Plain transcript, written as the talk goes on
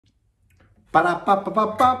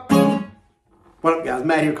Ba-da-ba-ba-ba-ba. What up, guys?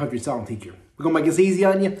 Matt here, Country Song Teacher. We're going to make this easy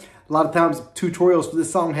on you. A lot of times, tutorials for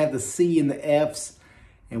this song have the C and the Fs,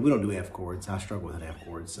 and we don't do F chords. I struggle with an F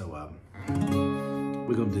chord, so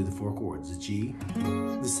we're going to do the 4 chords. The G,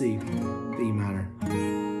 the C, the E minor,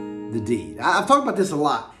 the D. I've talked about this a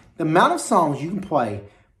lot. The amount of songs you can play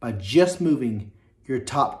by just moving your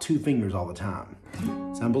top 2 fingers all the time.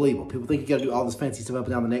 It's unbelievable. People think you got to do all this fancy stuff up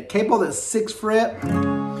and down the neck. Capable that 6th fret.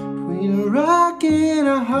 Between a rock and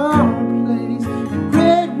a hard place,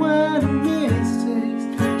 red wine and mistakes,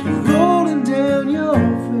 just rolling down your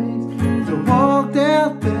face as I walked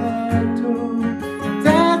out that door.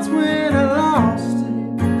 That's when I lost it.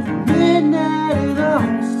 Midnight in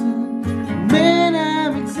Austin. Man,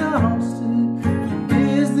 I'm exhausted.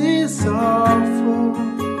 Is this all for?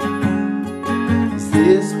 Is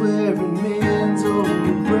this where it mends or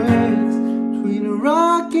it breaks? Between a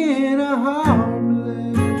rock and a hard place.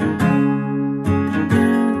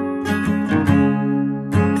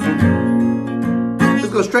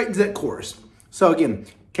 Go straight into that chorus. So again,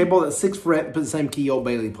 capable at 6th fret, put the same key old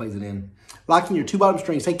Bailey plays it in. Locking your 2 bottom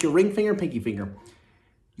strings, take your ring finger and pinky finger.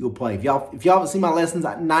 You'll play. If y'all haven't seen my lessons,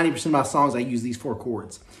 90% of my songs I use these 4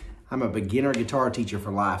 chords. I'm a beginner guitar teacher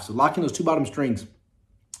for life. So locking those 2 bottom strings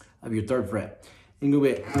of your 3rd fret. And go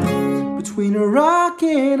bit between a rock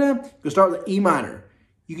and a. Go start with the E minor.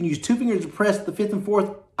 You can use 2 fingers to press the 5th and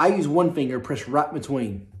 4th. I use 1 finger, press right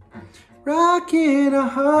between. Rock in a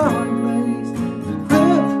hard place.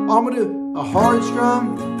 I'm going to do a hard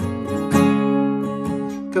strum,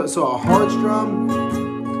 so a hard strum,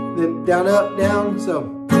 then down, up, down, so.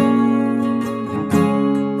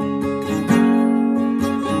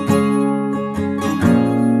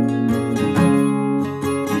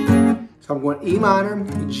 So I'm going E minor,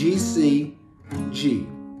 G, C, G,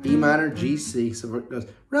 E minor, G, C, so it goes,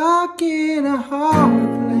 rock in a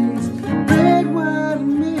hard place, red wine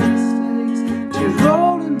and mistakes, tears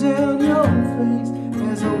rolling down your face.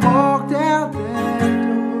 As I walked out that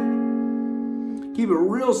door. Keep it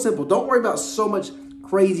real simple. Don't worry about so much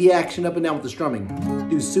crazy action up and down with the strumming.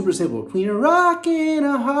 Do super simple. Between a rock and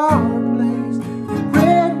a hard place,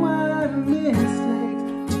 red wine and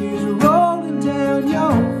mistakes, tears rolling down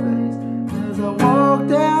your face. As I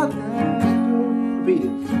walked out that door. Repeat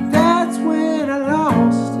it. That's when I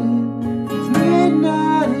lost it. It's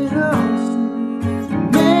midnight in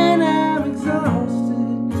Austin. Man, I'm exhausted.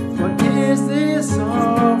 What is this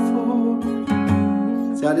all for?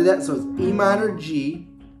 See how I did that? So it's E minor, G,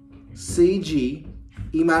 C, G,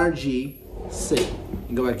 E minor, G, C.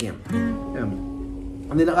 And go back in.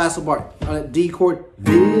 And then the last little part on that D chord,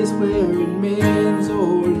 this where it mends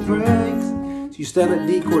or it breaks. So you stay on that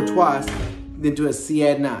D chord twice, then to a C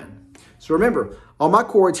add 9. So remember, on my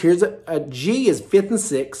chords, here's a G is 5th and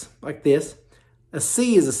 6th, like this. A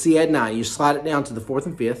C is a C add 9. You slide it down to the 4th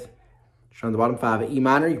and 5th. Strum the bottom 5 at E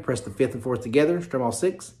minor, you press the 5th and 4th together, strum all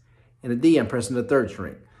 6, and a D, I'm pressing the 3rd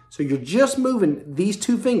string. So you're just moving these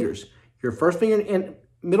 2 fingers, your 1st finger and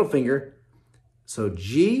middle finger, so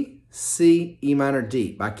G, C, E minor,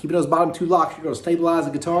 D. By keeping those bottom 2 locked, you're going to stabilize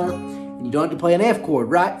the guitar, and you don't have to play an F chord,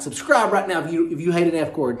 right? Subscribe right now if you hate an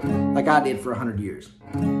F chord like I did for 100 years.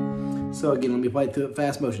 So again, let me play it through it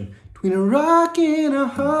fast motion. Between a rock and a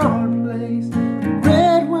hard place,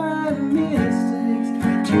 red wine and mistakes,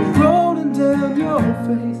 tears rolling down your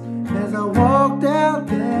face as I walked out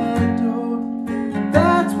that door.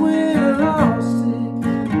 That's when I lost it.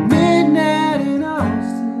 Midnight in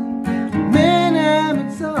Austin. Man, I'm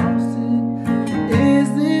exhausted. Is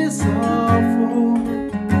this all for?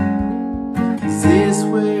 Is this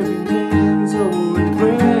where it ends or it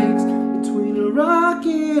breaks? Between a rock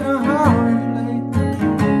and a hard place.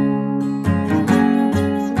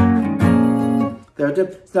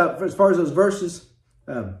 Now, as far as those verses,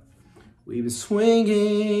 we've been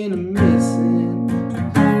swinging and missing.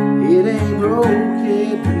 It ain't broke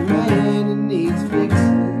yet, but man, it needs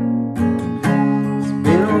fixing. It's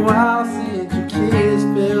been a while since your kiss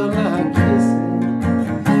felt like kissing.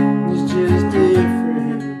 It's just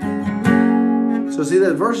different. So see,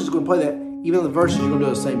 that verse is going to play that. Even on the verses, you're going to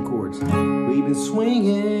do the same chords. We've been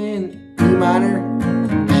swinging E minor,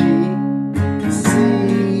 G, C,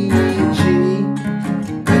 G,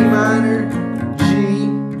 E minor, G,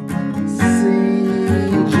 C,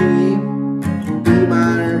 G, E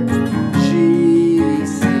minor, G,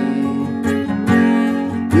 C.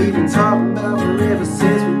 We've been talking about forever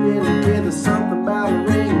since we've been together. Something about a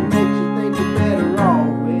ring makes you think you're better off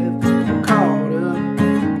with. We're caught up.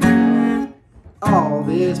 All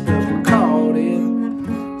this, but we're caught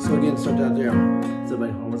in. So again, start down there. So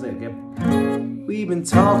everybody, hold on a second, okay? We've been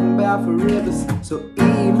talking about forever. So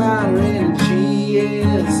E minor and a G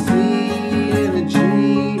and a C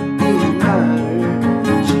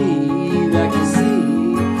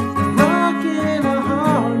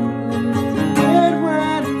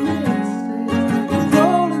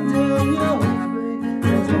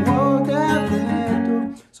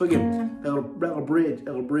So again, that little bridge is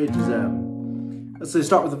let's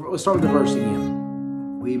start with the verse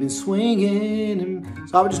again. We've been swinging, and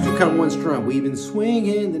so I would just do kind of one strum. We've been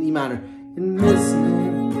swinging, then E minor, and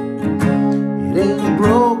missing. It ain't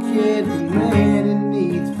broke yet, but man, it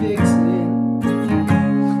needs fixing.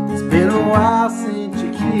 It's been a while since you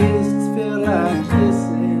kissed, it's felt like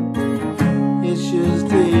kissing. It's just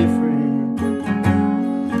different.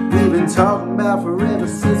 We've been talking about forever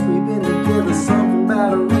since we've been together. Something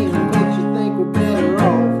about a ring that makes you think we're better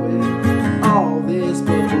off with all this,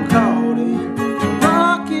 but we're caught in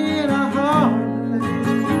rocking a hard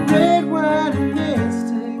place. Red wine and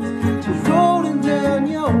mistakes just rolling down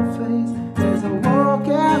your face as I walk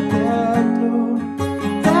out that door.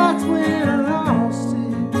 That's when I lost it.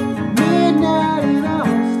 Midnight in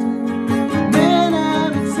Austin. Man,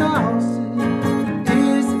 I'm exhausted.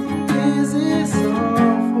 Is this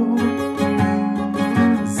awful?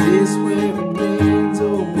 Is this where the rains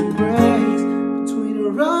over breaks between a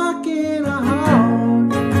rock and a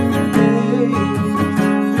hard place?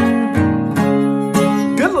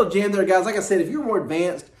 Good little jam there, guys. Like I said, if you're more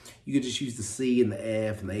advanced, you could just use the C and the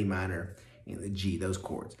F and the A minor and the G, those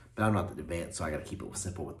chords. But I'm not that advanced, so I got to keep it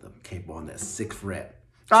simple with the capo on that 6th fret.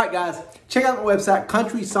 All right, guys, check out my website,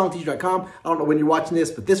 CountrySongTeacher.com. I don't know when you're watching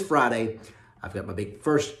this, but this Friday, I've got my big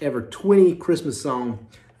first ever 20 Christmas song,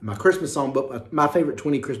 my Christmas songbook, my favorite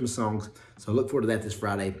 20 Christmas songs. So look forward to that this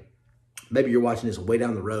Friday. Maybe you're watching this way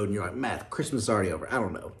down the road and you're like, Matt, Christmas is already over. I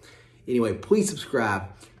don't know. Anyway, please subscribe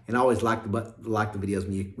and always like the videos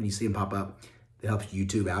when you see them pop up. It helps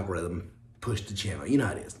YouTube algorithm push the channel. You know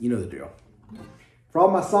how it is. You know the drill. For all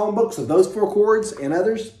my songbooks of those 4 chords and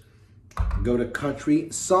others, go to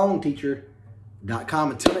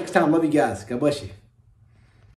CountrySongTeacher.com. Until next time, love you guys. God bless you.